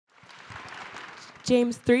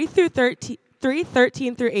James 3:13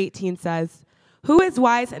 through 18 says, "Who is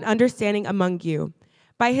wise and understanding among you?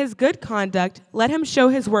 By his good conduct, let him show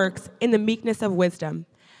his works in the meekness of wisdom.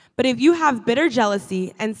 But if you have bitter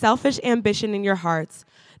jealousy and selfish ambition in your hearts,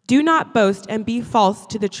 do not boast and be false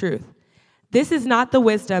to the truth. This is not the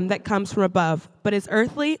wisdom that comes from above, but is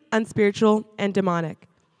earthly, unspiritual, and demonic.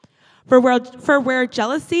 For where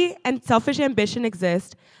jealousy and selfish ambition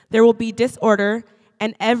exist, there will be disorder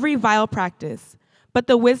and every vile practice. But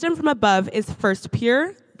the wisdom from above is first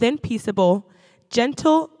pure, then peaceable,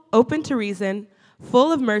 gentle, open to reason,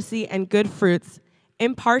 full of mercy and good fruits,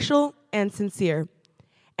 impartial and sincere.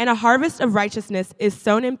 And a harvest of righteousness is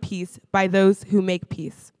sown in peace by those who make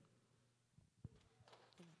peace."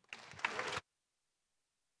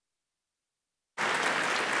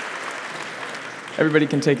 Everybody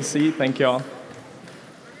can take a seat. Thank you all.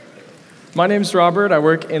 My name's Robert. I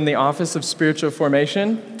work in the Office of Spiritual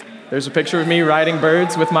Formation. There's a picture of me riding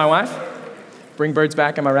birds with my wife. Bring birds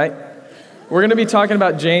back, am I right? We're going to be talking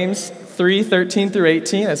about James 3:13 through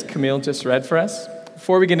 18, as Camille just read for us.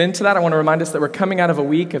 Before we get into that, I want to remind us that we're coming out of a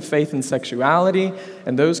week of faith and sexuality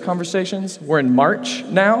and those conversations. We're in March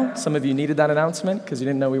now. Some of you needed that announcement because you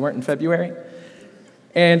didn't know we weren't in February.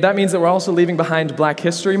 And that means that we're also leaving behind Black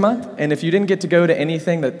History Month. And if you didn't get to go to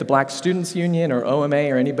anything that the Black Students Union or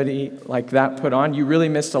OMA or anybody like that put on, you really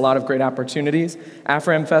missed a lot of great opportunities.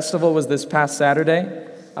 AfroAm Festival was this past Saturday.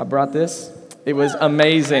 I brought this. It was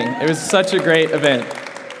amazing. It was such a great event.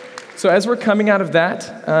 So as we're coming out of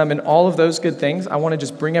that and all of those good things, I want to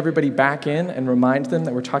just bring everybody back in and remind them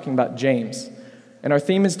that we're talking about James. And our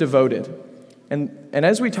theme is devoted. And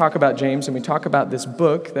as we talk about James and we talk about this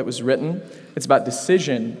book that was written, it's about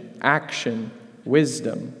decision, action,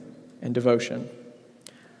 wisdom, and devotion.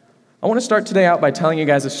 I want to start today out by telling you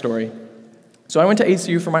guys a story. So I went to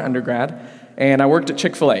ACU for my undergrad, and I worked at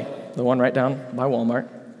Chick-fil-A, the one right down by Walmart.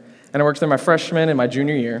 And I worked there my freshman and my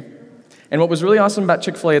junior year. And what was really awesome about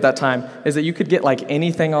Chick-fil-A at that time is that you could get like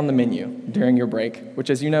anything on the menu during your break, which,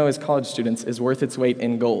 as you know, as college students, is worth its weight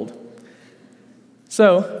in gold.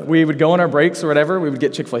 So we would go on our breaks or whatever, we would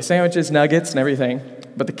get Chick-fil-A sandwiches, nuggets, and everything.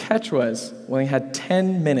 But the catch was, we only had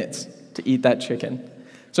 10 minutes to eat that chicken.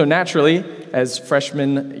 So naturally, as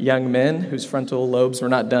freshmen young men whose frontal lobes were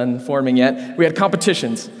not done forming yet, we had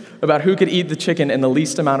competitions about who could eat the chicken in the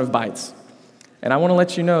least amount of bites. And I want to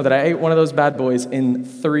let you know that I ate one of those bad boys in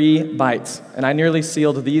 3 bites, and I nearly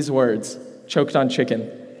sealed these words, "choked on chicken,"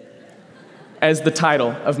 as the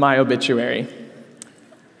title of my obituary.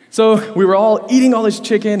 So we were all eating all this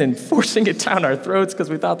chicken and forcing it down our throats because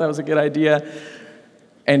we thought that was a good idea.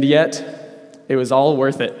 And yet, it was all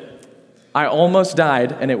worth it. I almost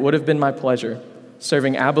died, and it would have been my pleasure,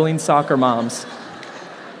 serving Abilene soccer moms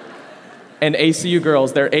and ACU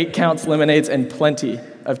girls their 8-ounce lemonades and plenty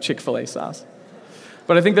of Chick-fil-A sauce.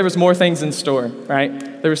 But I think there was more things in store,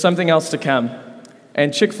 right? There was something else to come.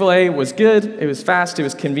 And Chick-fil-A was good, it was fast, it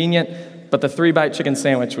was convenient, but the 3-bite chicken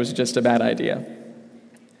sandwich was just a bad idea.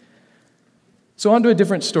 So on to a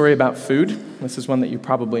different story about food. This is one that you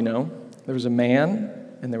probably know. There was a man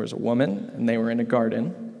and there was a woman, and they were in a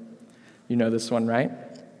garden. You know this one, right?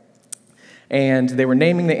 And they were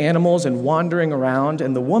naming the animals and wandering around,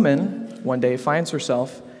 and the woman one day finds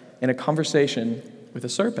herself in a conversation with a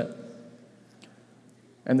serpent.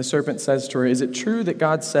 And the serpent says to her, "Is it true that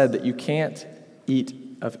God said that you can't eat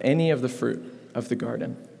of any of the fruit of the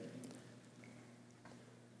garden?"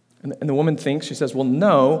 And the woman thinks, she says, "Well,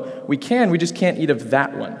 no, we can, we just can't eat of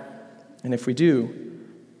that one. And if we do,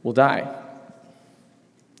 we'll die."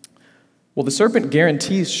 Well, the serpent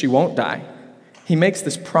guarantees she won't die. He makes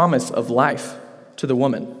this promise of life to the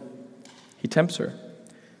woman. He tempts her.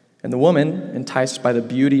 And the woman, enticed by the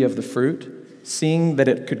beauty of the fruit, seeing that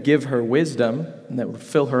it could give her wisdom and that would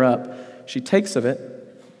fill her up, she takes of it,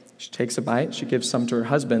 she takes a bite, she gives some to her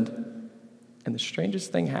husband, and the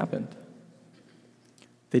strangest thing happened.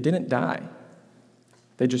 They didn't die.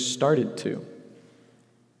 They just started to.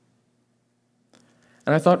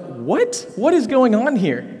 And I thought, what? What is going on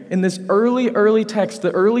here in this early text,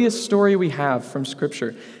 the earliest story we have from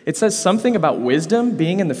Scripture? It says something about wisdom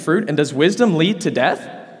being in the fruit, and does wisdom lead to death?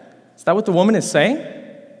 Is that what the woman is saying?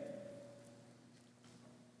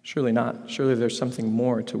 Surely not. Surely there's something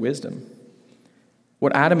more to wisdom.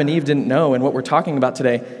 What Adam and Eve didn't know, and what we're talking about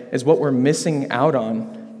today, is what we're missing out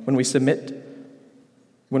on when we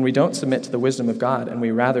don't submit to the wisdom of God, and we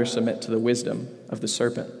rather submit to the wisdom of the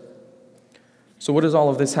serpent. So what does all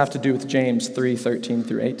of this have to do with James 3:13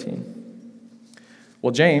 through 18? Well,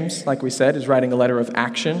 James, like we said, is writing a letter of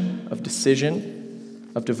action, of decision,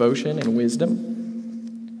 of devotion, and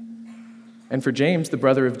wisdom. And for James, the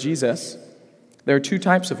brother of Jesus, there are 2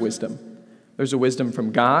 types of wisdom. There's a wisdom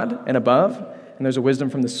from God and above, and there's a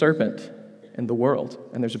wisdom from the serpent and the world.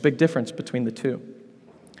 And there's a big difference between the two.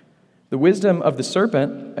 The wisdom of the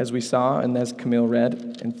serpent, as we saw and as Camille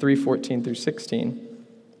read in 3:14 through 16,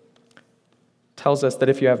 tells us that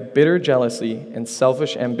if you have bitter jealousy and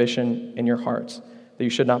selfish ambition in your hearts, that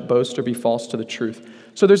you should not boast or be false to the truth.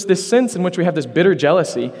 So there's this sense in which we have this bitter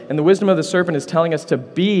jealousy, and the wisdom of the serpent is telling us to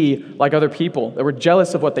be like other people, that we're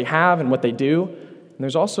jealous of what they have and what they do. And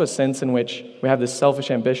there's also a sense in which we have this selfish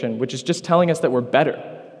ambition, which is just telling us that we're better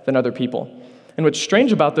than other people. And what's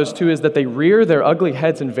strange about those two is that they rear their ugly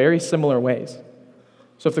heads in very similar ways.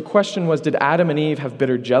 So if the question was, did Adam and Eve have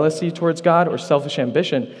bitter jealousy towards God or selfish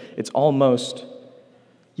ambition, it's almost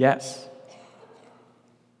yes.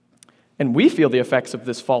 And we feel the effects of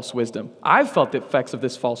this false wisdom. I've felt the effects of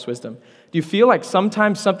this false wisdom. Do you feel like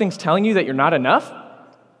sometimes something's telling you that you're not enough?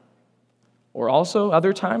 Or also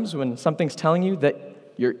other times when something's telling you that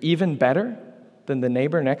you're even better than the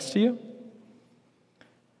neighbor next to you?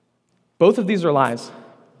 Both of these are lies.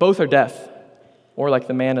 Both are death. Or like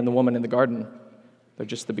the man and the woman in the garden, they're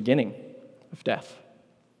just the beginning of death.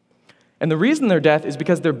 And the reason they're death is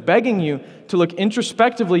because they're begging you to look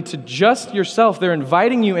introspectively to just yourself. They're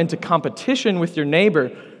inviting you into competition with your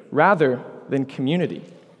neighbor rather than community.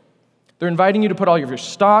 They're inviting you to put all of your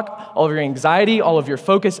stock, all of your anxiety, all of your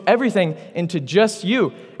focus, everything into just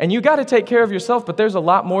you. And you got to take care of yourself, but there's a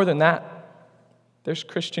lot more than that. There's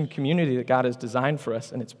Christian community that God has designed for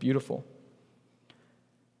us, and it's beautiful.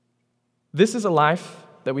 This is a life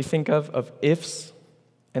that we think of ifs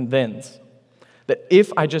and thens. That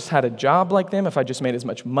if I just had a job like them, if I just made as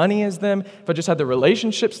much money as them, if I just had the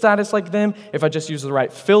relationship status like them, if I just used the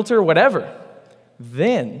right filter, whatever,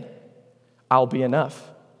 then I'll be enough.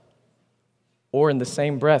 Or in the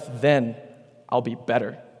same breath, then I'll be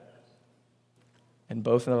better. And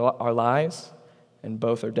both are lies, and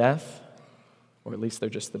both are death, or at least they're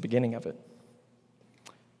just the beginning of it.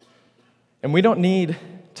 And we don't need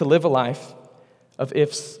to live a life of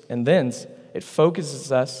ifs and thens. It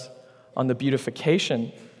focuses us on the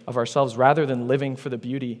beautification of ourselves rather than living for the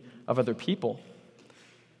beauty of other people.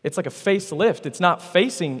 It's like a facelift. It's not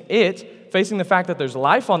facing the fact that there's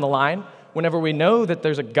life on the line, whenever we know that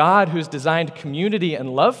there's a God who's designed community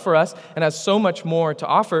and love for us and has so much more to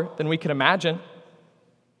offer than we can imagine.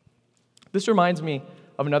 This reminds me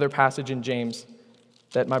of another passage in James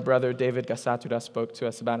that my brother David Gasatura spoke to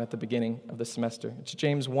us about at the beginning of the semester. It's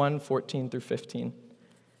James 1:14 through 15.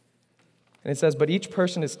 And it says, "But each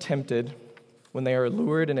person is tempted when they are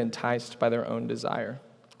lured and enticed by their own desire.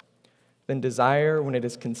 Then desire, when it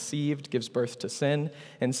is conceived, gives birth to sin,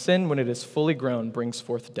 and sin, when it is fully grown, brings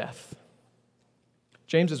forth death."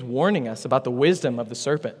 James is warning us about the wisdom of the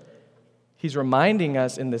serpent. He's reminding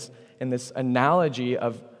us in this analogy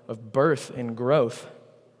of birth and growth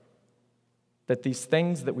that these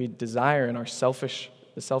things that we desire in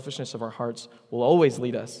the selfishness of our hearts will always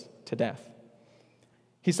lead us to death.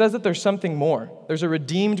 He says that there's something more. There's a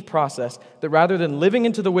redeemed process that rather than living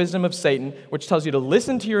into the wisdom of Satan, which tells you to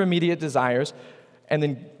listen to your immediate desires and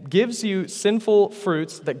then gives you sinful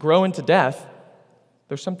fruits that grow into death,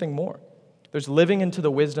 there's something more. There's living into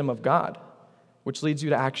the wisdom of God, which leads you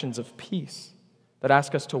to actions of peace that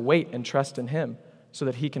ask us to wait and trust in Him so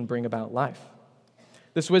that He can bring about life.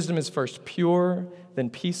 This wisdom is first pure, then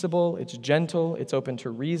peaceable, it's gentle, it's open to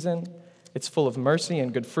reason, it's full of mercy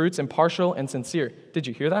and good fruits, impartial and sincere. Did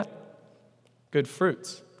you hear that? Good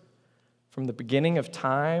fruits. From the beginning of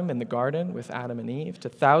time in the garden with Adam and Eve, to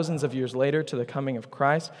thousands of years later, to the coming of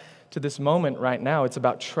Christ, to this moment right now, it's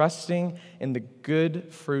about trusting in the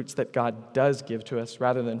good fruits that God does give to us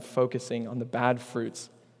rather than focusing on the bad fruits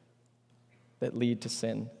that lead to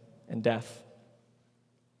sin and death.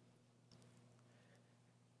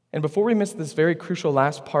 And before we miss this very crucial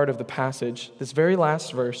last part of the passage, this very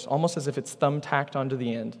last verse, almost as if it's thumbtacked onto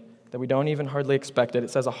the end, that we don't even hardly expect it, it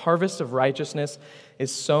says, "A harvest of righteousness is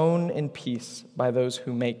sown in peace by those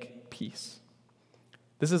who make peace."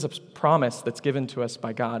 This is a promise that's given to us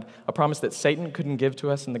by God, a promise that Satan couldn't give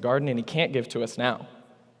to us in the garden and he can't give to us now.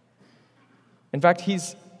 In fact,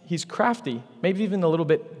 he's crafty, maybe even a little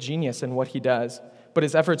bit genius in what he does, but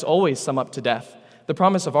his efforts always sum up to death. The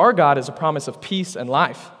promise of our God is a promise of peace and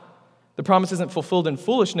life. The promise isn't fulfilled in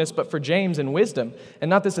foolishness, but for James in wisdom. And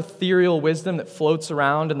not this ethereal wisdom that floats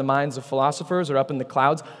around in the minds of philosophers or up in the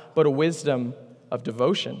clouds, but a wisdom of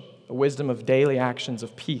devotion, a wisdom of daily actions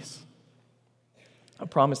of peace. A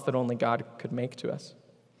promise that only God could make to us.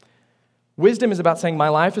 Wisdom is about saying my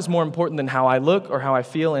life is more important than how I look or how I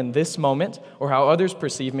feel in this moment or how others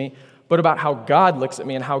perceive me, but about how God looks at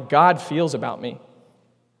me and how God feels about me.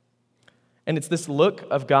 And it's this look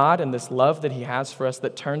of God and this love that He has for us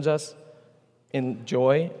that turns us in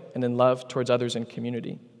joy and in love towards others in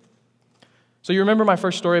community. So you remember my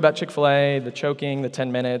first story about Chick-fil-A, the choking, the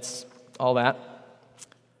 10 minutes, all that.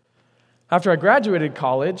 After I graduated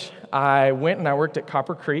college, I went and I worked at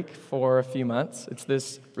Copper Creek for a few months. It's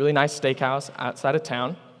this really nice steakhouse outside of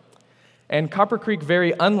town. And Copper Creek,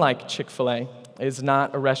 very unlike Chick-fil-A, is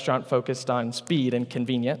not a restaurant focused on speed and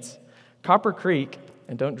convenience. Copper Creek,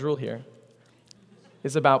 and don't drool here,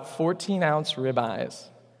 is about 14-ounce ribeyes.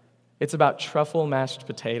 It's about truffle mashed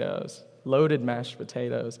potatoes, loaded mashed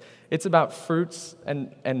potatoes. It's about fruits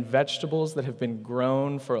and vegetables that have been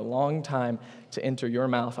grown for a long time to enter your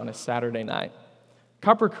mouth on a Saturday night.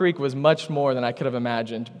 Copper Creek was much more than I could have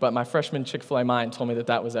imagined, but my freshman Chick-fil-A mind told me that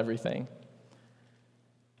that was everything.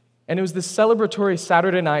 And it was the celebratory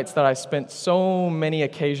Saturday nights that I spent so many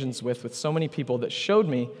occasions with so many people that showed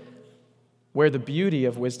me where the beauty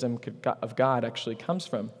of wisdom of God actually comes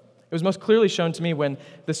from. It was most clearly shown to me when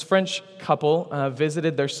this French couple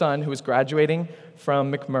visited their son who was graduating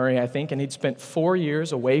from McMurray, I think, and he'd spent 4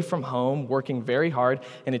 years away from home, working very hard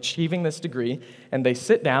and achieving this degree. And they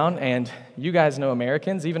sit down, and you guys know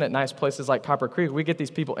Americans, even at nice places like Copper Creek, we get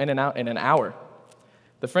these people in and out in an hour.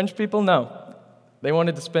 The French people, no. They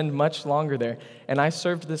wanted to spend much longer there. And I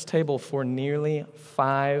served this table for nearly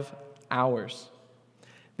 5 hours.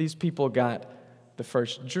 These people got the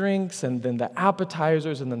first drinks, and then the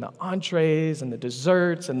appetizers, and then the entrees, and the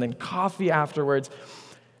desserts, and then coffee afterwards.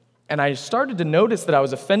 And I started to notice that I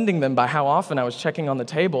was offending them by how often I was checking on the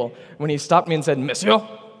table when he stopped me and said, "Monsieur,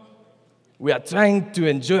 we are trying to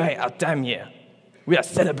enjoy our time here. We are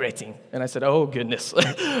celebrating." And I said, "Oh, goodness."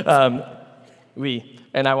 Oui.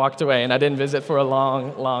 And I walked away, and I didn't visit for a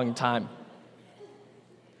long, long time.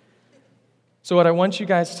 So what I want you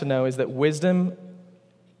guys to know is that wisdom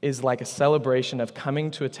is like a celebration of coming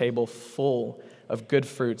to a table full of good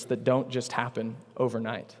fruits that don't just happen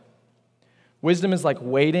overnight. Wisdom is like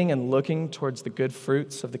waiting and looking towards the good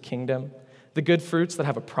fruits of the kingdom, the good fruits that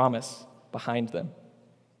have a promise behind them.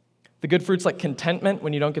 The good fruits like contentment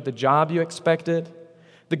when you don't get the job you expected,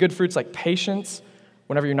 the good fruits like patience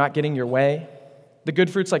whenever you're not getting your way, the good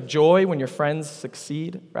fruits like joy when your friends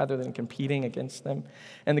succeed rather than competing against them,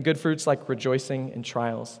 and the good fruits like rejoicing in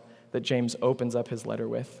trials that James opens up his letter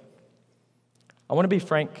with. I want to be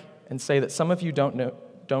frank and say that some of you don't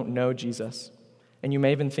know Jesus, and you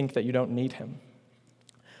may even think that you don't need him.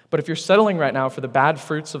 But if you're settling right now for the bad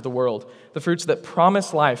fruits of the world, the fruits that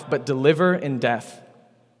promise life but deliver in death,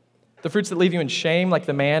 the fruits that leave you in shame like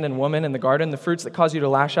the man and woman in the garden, the fruits that cause you to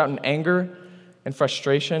lash out in anger and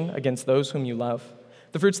frustration against those whom you love,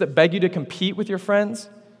 the fruits that beg you to compete with your friends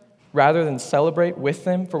rather than celebrate with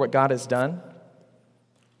them for what God has done,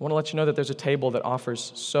 I want to let you know that there's a table that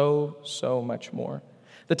offers so much more.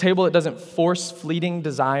 The table that doesn't force fleeting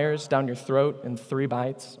desires down your throat in 3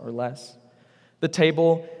 bites or less. The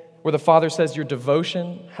table where the Father says your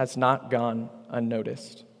devotion has not gone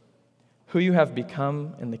unnoticed. Who you have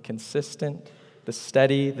become in the consistent, the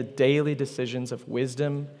steady, the daily decisions of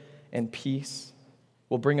wisdom and peace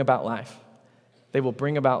will bring about life. They will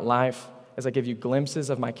bring about life as I give you glimpses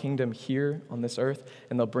of my kingdom here on this earth,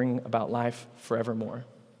 and they'll bring about life forevermore.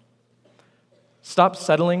 Stop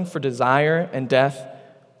settling for desire and death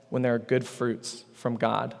when there are good fruits from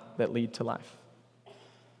God that lead to life.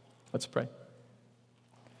 Let's pray.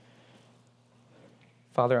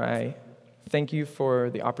 Father, I thank you for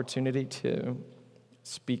the opportunity to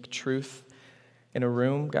speak truth in a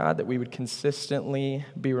room, God, that we would consistently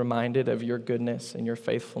be reminded of your goodness and your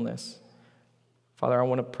faithfulness. Father, I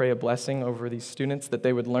want to pray a blessing over these students, that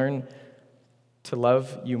they would learn to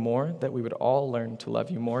love you more, that we would all learn to love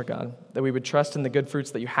you more, God, that we would trust in the good fruits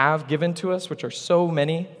that you have given to us, which are so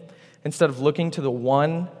many, instead of looking to the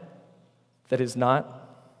one that is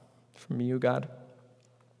not from you, God.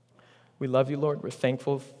 We love you, Lord. We're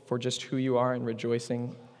thankful for just who you are and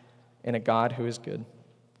rejoicing in a God who is good.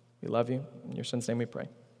 We love you. In your son's name we pray.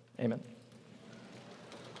 Amen.